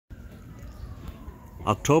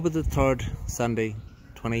October the 3rd, Sunday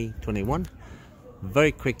 2021.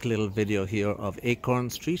 Very quick little video here of Acorn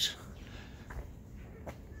Street.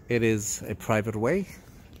 It is a private way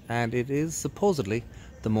and it is supposedly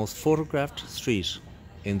the most photographed street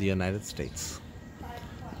in the United States.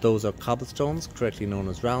 Those are cobblestones, correctly known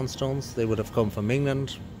as round stones. They would have come from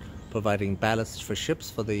England, providing ballast for ships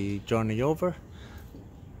for the journey over,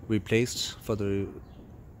 replaced for the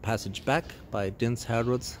passage back by dense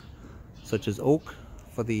hardwoods such as oak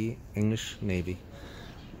for the English Navy.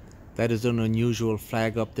 That is an unusual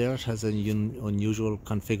flag up there. It has an unusual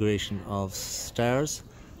configuration of stars.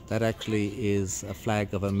 That actually is a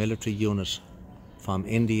flag of a military unit from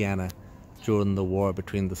Indiana during the war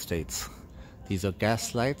between the states. These are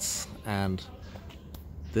gas lights, and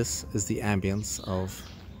this is the ambience of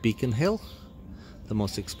Beacon Hill, the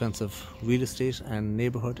most expensive real estate and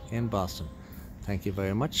neighborhood in Boston. Thank you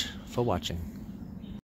very much for watching.